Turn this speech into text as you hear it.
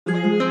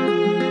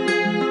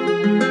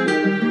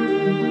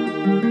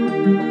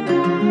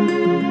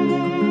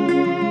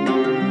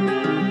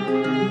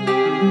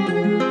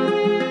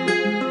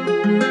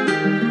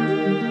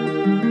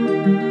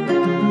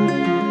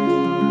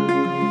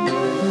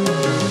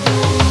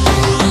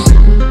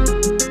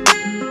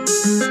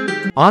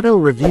Auto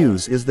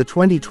Reviews is the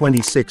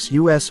 2026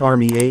 U.S.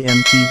 Army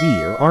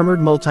AMPV or Armored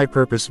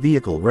Multipurpose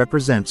Vehicle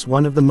represents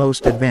one of the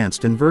most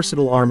advanced and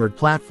versatile armored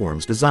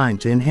platforms designed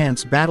to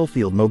enhance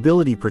battlefield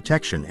mobility,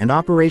 protection and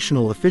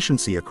operational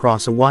efficiency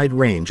across a wide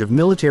range of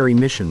military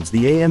missions.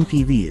 The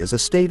AMPV is a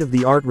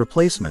state-of-the-art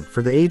replacement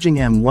for the aging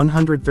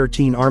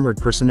M113 armored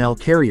personnel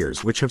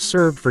carriers which have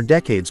served for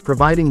decades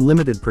providing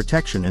limited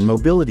protection and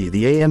mobility.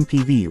 The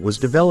AMPV was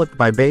developed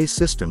by BAE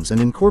Systems and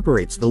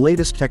incorporates the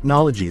latest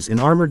technologies in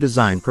armor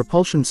design,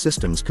 propulsion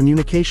systems,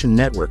 communication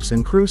networks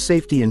and crew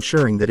safety,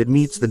 ensuring that it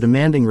meets the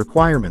demanding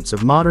requirements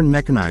of modern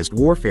mechanized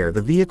warfare.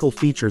 The vehicle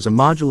features a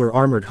modular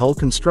armored hull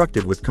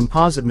constructed with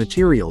composite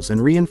materials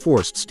and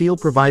reinforced steel,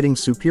 providing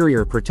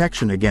superior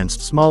protection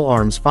against small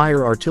arms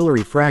fire,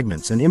 artillery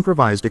fragments and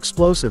improvised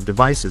explosive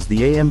devices.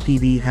 The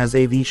AMPV has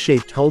a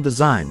V-shaped hull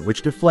design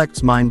which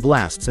deflects mine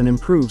blasts and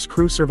improves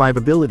crew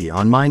survivability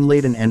on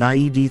mine-laden and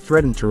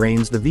IED-threatened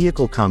terrains. The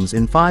vehicle comes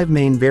in 5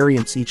 main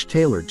variants, each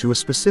tailored to a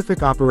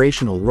specific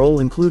operational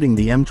role, including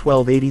the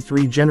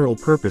M1283 General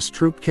Purpose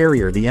Troop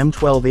Carrier, the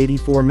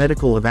M1284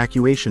 Medical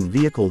Evacuation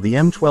Vehicle, the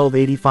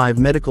M1285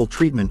 Medical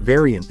Treatment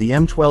Variant, the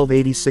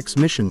M1286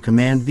 Mission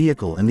Command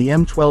Vehicle and the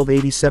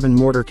M1287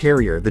 Mortar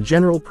Carrier. The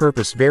General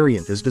Purpose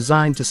variant is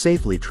designed to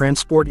safely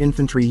transport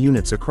infantry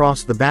units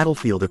across the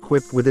battlefield,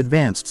 equipped with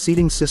advanced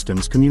seating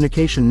systems,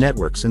 communication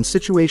networks and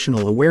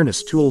situational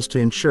awareness tools to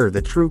ensure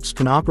that troops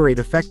can operate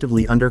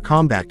effectively under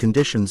combat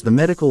conditions. The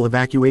Medical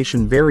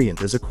Evacuation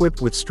variant is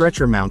equipped with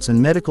stretcher mounts and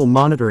medical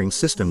monitoring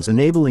systems,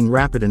 enabling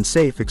rapid and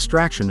safe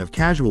extraction of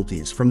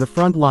casualties from the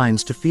front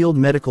lines to field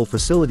medical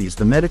facilities.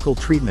 The Medical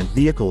Treatment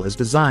Vehicle is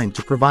designed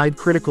to provide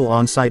critical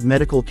on-site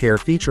medical care,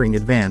 featuring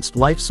advanced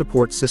life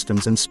support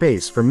systems and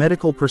space for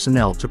medical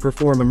personnel to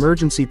perform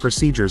emergency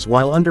procedures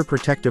while under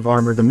protective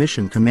armor. The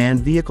Mission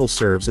Command Vehicle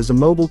serves as a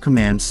mobile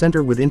command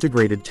center with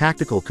integrated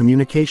tactical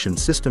communication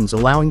systems,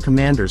 allowing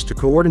commanders to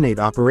coordinate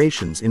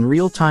operations in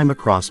real time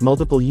across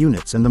multiple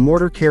units. And the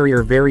Mortar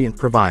Carrier variant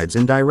provides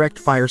indirect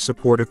fire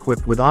support,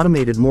 equipped with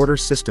automated mortar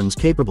systems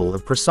capable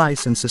of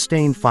precise and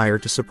sustained fire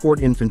to support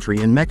infantry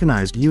and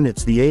mechanized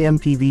units. The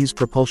AMPV's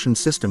propulsion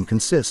system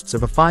consists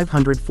of a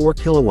 504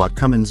 kW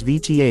Cummins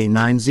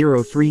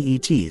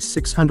VTA903ET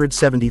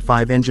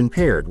 675 engine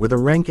paired with a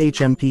Renk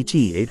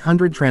HMPT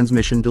 800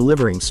 transmission,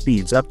 delivering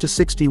speeds up to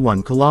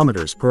 61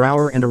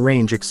 km/h and a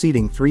range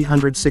exceeding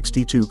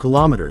 362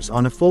 km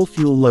on a full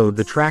fuel load.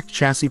 The tracked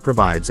chassis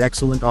provides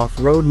excellent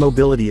off-road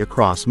mobility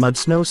across mud,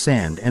 snow,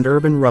 sand and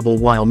urban rubble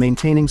while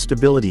maintaining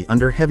stability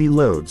under heavy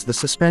loads. The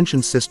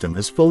suspension system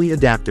is fully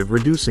adaptive,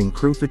 reducing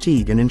crew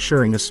fatigue and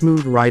ensuring a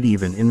smooth ride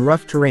even in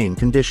rough terrain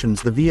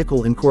conditions. The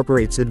vehicle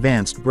incorporates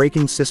advanced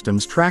braking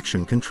systems,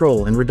 traction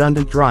control and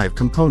redundant drive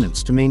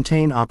components to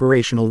maintain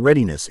operational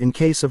readiness in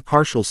case of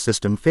partial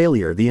system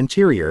failure. The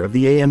interior of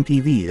the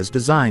AMPV is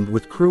designed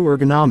with crew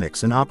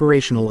ergonomics and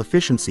operational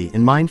efficiency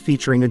in mind,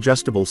 featuring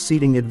adjustable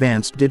seating,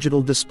 advanced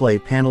digital display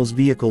panels,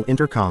 vehicle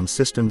intercom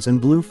systems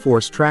and Blue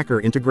Force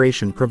tracker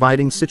integration,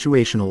 providing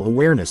situational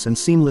awareness and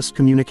seamless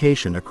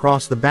communication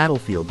across the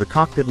battlefield. The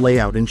cockpit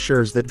layout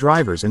ensures that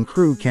drivers and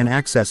crew can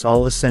access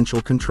all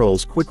essential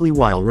controls quickly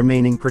while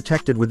remaining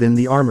protected within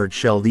the armored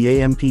shell. The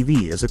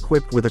AMPV is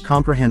equipped with a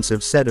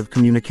comprehensive set of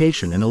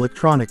communication and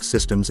electronic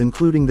systems,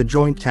 including the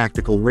Joint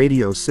Tactical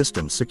Radio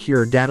System,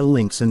 secure data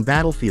links and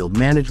battlefield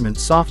management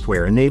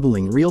software,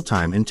 enabling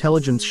real-time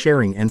intelligence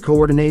sharing and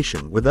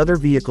coordination with other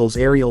vehicles,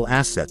 aerial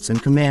assets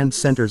and command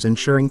centers,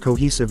 ensuring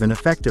cohesive and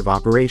effective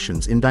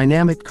operations in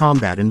dynamic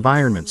combat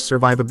environments.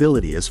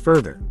 Survivability is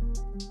further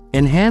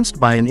enhanced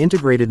by an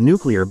integrated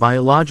nuclear,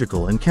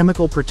 biological and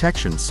chemical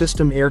protection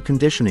system, air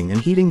conditioning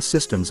and heating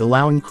systems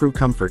allowing crew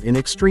comfort in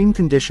extreme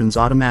conditions,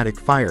 automatic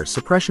fire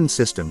suppression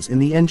systems in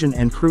the engine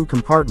and crew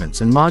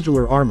compartments, and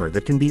modular armor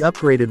that can be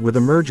upgraded with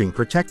emerging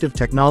protective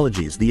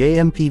technologies. The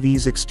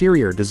AMPV's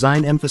exterior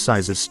design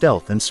emphasizes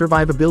stealth and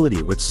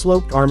survivability with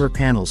sloped armor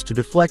panels to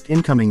deflect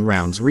incoming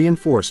rounds,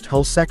 reinforced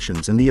hull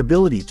sections and the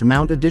ability to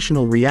mount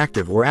additional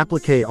reactive or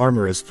applique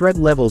armor as threat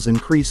levels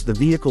increase. The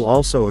vehicle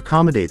also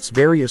accommodates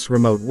various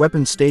remote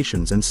weapon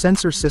stations and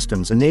sensor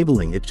systems,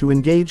 enabling it to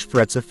engage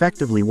threats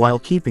effectively while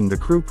keeping the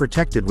crew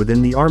protected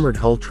within the armored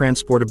hull.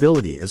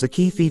 Transportability is a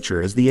key feature,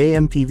 as the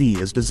AMPV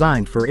is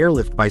designed for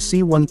airlift by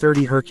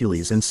C-130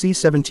 Hercules and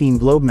C-17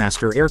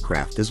 Globemaster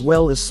aircraft, as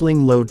well as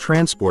sling load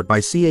transport by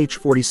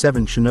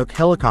CH-47 Chinook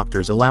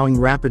helicopters, allowing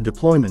rapid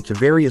deployment to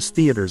various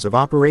theaters of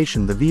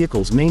operation. The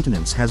vehicle's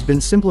maintenance has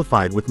been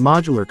simplified with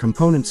modular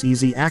components,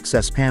 easy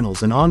access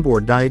panels and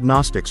onboard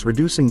diagnostics,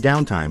 reducing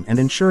downtime and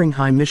ensuring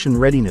high mission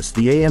readiness.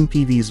 The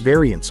AMPV's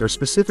variants are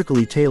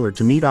specifically tailored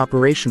to meet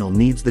operational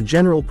needs. The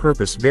General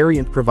Purpose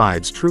variant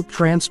provides troop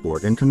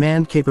transport and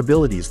command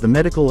capabilities. The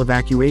Medical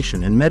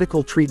Evacuation and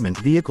Medical Treatment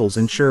vehicles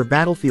ensure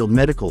battlefield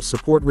medical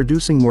support,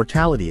 reducing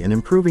mortality and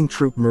improving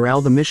troop morale.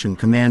 The Mission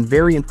Command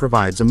variant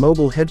provides a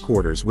mobile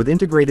headquarters with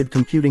integrated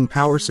computing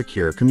power,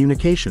 secure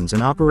communications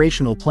and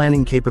operational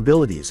planning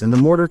capabilities. And the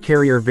Mortar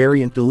Carrier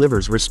variant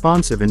delivers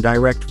responsive and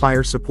direct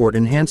fire support,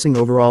 enhancing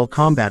overall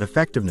combat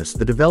effectiveness.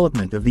 The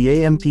development of the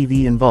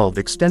AMPV involved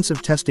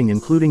extensive testing,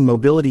 including including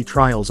mobility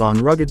trials on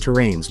rugged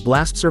terrains,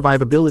 blast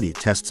survivability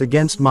tests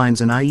against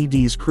mines and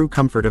IEDs, crew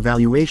comfort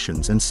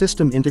evaluations and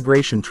system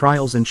integration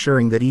trials,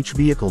 ensuring that each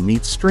vehicle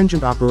meets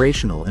stringent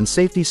operational and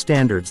safety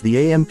standards. The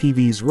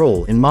AMPV's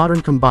role in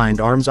modern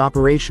combined arms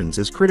operations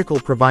is critical,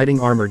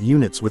 providing armored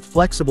units with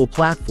flexible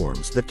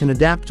platforms that can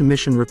adapt to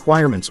mission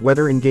requirements,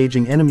 whether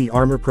engaging enemy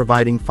armor,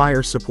 providing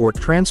fire support,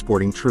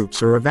 transporting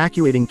troops, or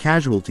evacuating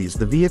casualties.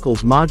 The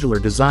vehicle's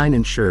modular design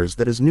ensures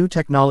that as new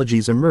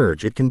technologies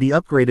emerge, it can be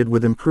upgraded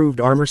with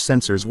improved armor,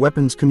 sensors,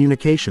 weapons,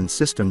 communication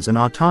systems, and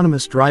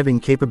autonomous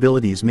driving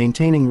capabilities,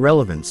 maintaining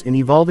relevance in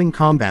evolving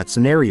combat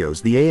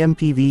scenarios. The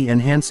AMPV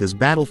enhances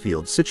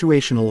battlefield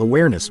situational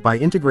awareness by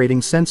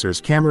integrating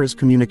sensors, cameras,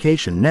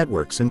 communication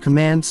networks, and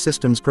command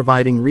systems,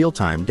 providing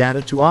real-time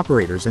data to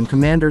operators and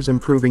commanders,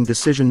 improving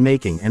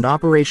decision-making and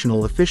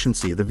operational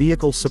efficiency. The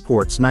vehicle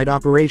supports night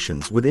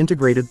operations with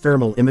integrated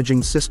thermal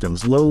imaging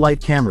systems,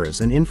 low-light cameras,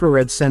 and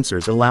infrared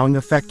sensors, allowing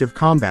effective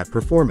combat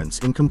performance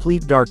in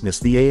complete darkness.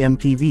 The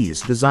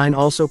AMPV's design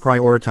also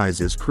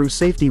prioritizes crew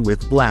safety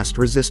with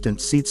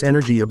blast-resistant seats,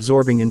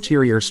 energy-absorbing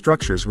interior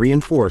structures,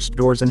 reinforced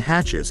doors and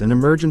hatches, and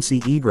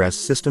emergency egress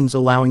systems,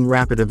 allowing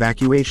rapid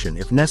evacuation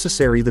if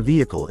necessary. The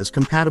vehicle is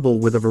compatible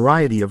with a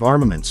variety of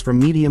armaments, from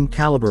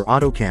medium-caliber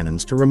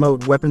autocannons to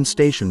remote weapon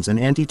stations and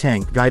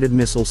anti-tank guided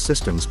missile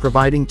systems,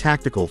 providing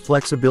tactical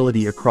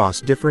flexibility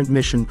across different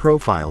mission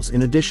profiles.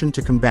 In addition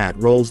to combat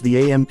roles, the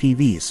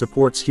AMPV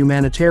supports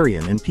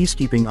humanitarian and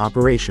peacekeeping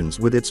operations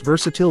with its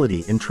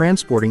versatility in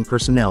transporting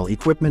personnel,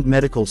 equipment,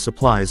 medical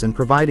supplies, and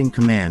providing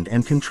command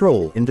and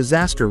control in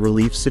disaster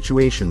relief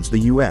situations. The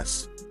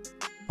U.S.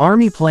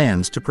 Army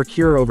plans to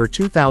procure over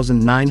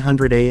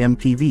 2,900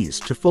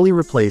 AMPVs to fully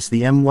replace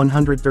the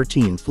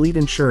M113 fleet,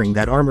 ensuring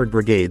that armored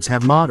brigades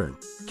have modern,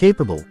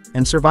 capable,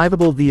 and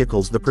survivable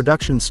vehicles. The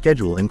production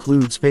schedule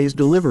includes phased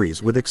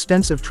deliveries with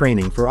extensive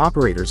training for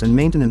operators and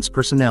maintenance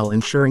personnel,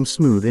 ensuring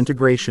smooth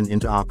integration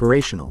into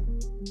operational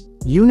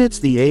units.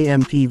 The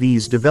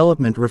AMPV's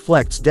development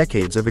reflects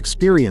decades of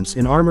experience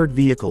in armored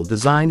vehicle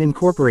design,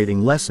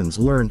 incorporating lessons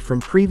learned from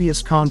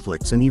previous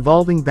conflicts and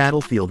evolving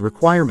battlefield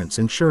requirements,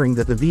 ensuring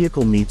that the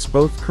vehicle meets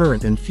both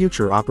current and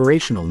future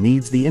operational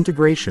needs. The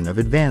integration of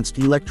advanced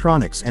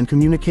electronics and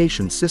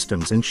communication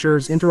systems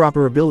ensures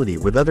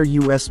interoperability with other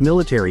U.S.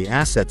 military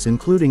assets,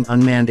 including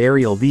unmanned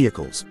aerial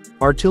vehicles,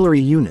 artillery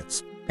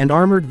units, and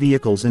armored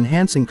vehicles,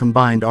 enhancing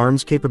combined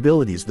arms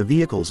capabilities. The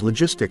vehicle's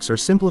logistics are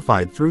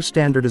simplified through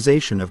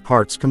standardization of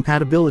parts,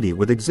 compatibility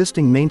with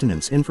existing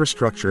maintenance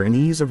infrastructure, and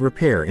ease of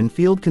repair in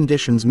field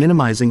conditions,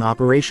 minimizing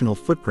operational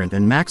footprint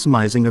and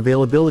maximizing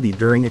availability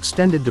during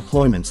extended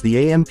deployments. The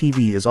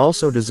AMPV is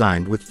also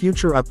designed with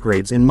future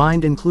upgrades in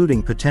mind,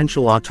 including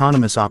potential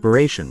autonomous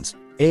operations,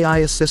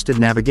 AI-assisted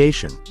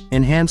navigation,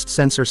 enhanced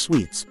sensor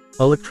suites,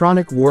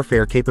 electronic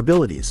warfare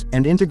capabilities,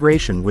 and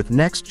integration with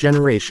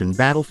next-generation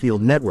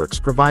battlefield networks,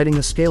 providing a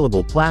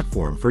scalable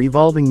platform for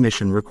evolving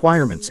mission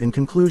requirements. In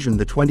conclusion,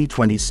 the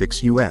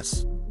 2026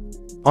 U.S.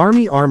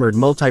 Army Armored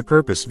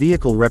Multipurpose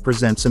Vehicle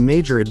represents a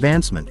major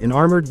advancement in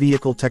armored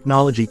vehicle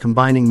technology,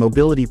 combining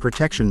mobility,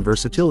 protection,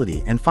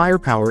 versatility, and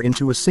firepower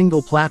into a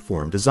single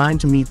platform designed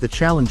to meet the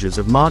challenges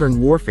of modern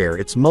warfare.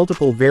 Its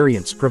multiple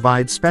variants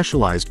provide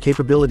specialized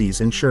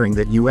capabilities, ensuring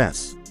that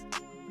U.S.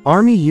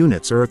 Army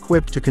units are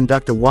equipped to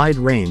conduct a wide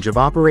range of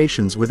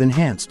operations with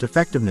enhanced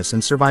effectiveness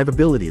and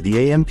survivability. The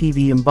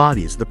AMPV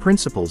embodies the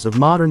principles of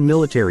modern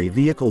military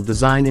vehicle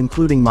design,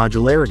 including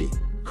modularity,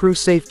 crew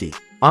safety,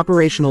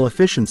 operational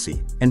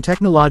efficiency, and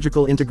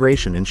technological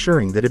integration,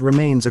 ensuring that it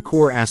remains a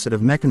core asset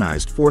of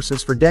mechanized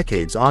forces for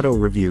decades. Auto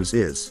Reviews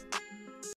is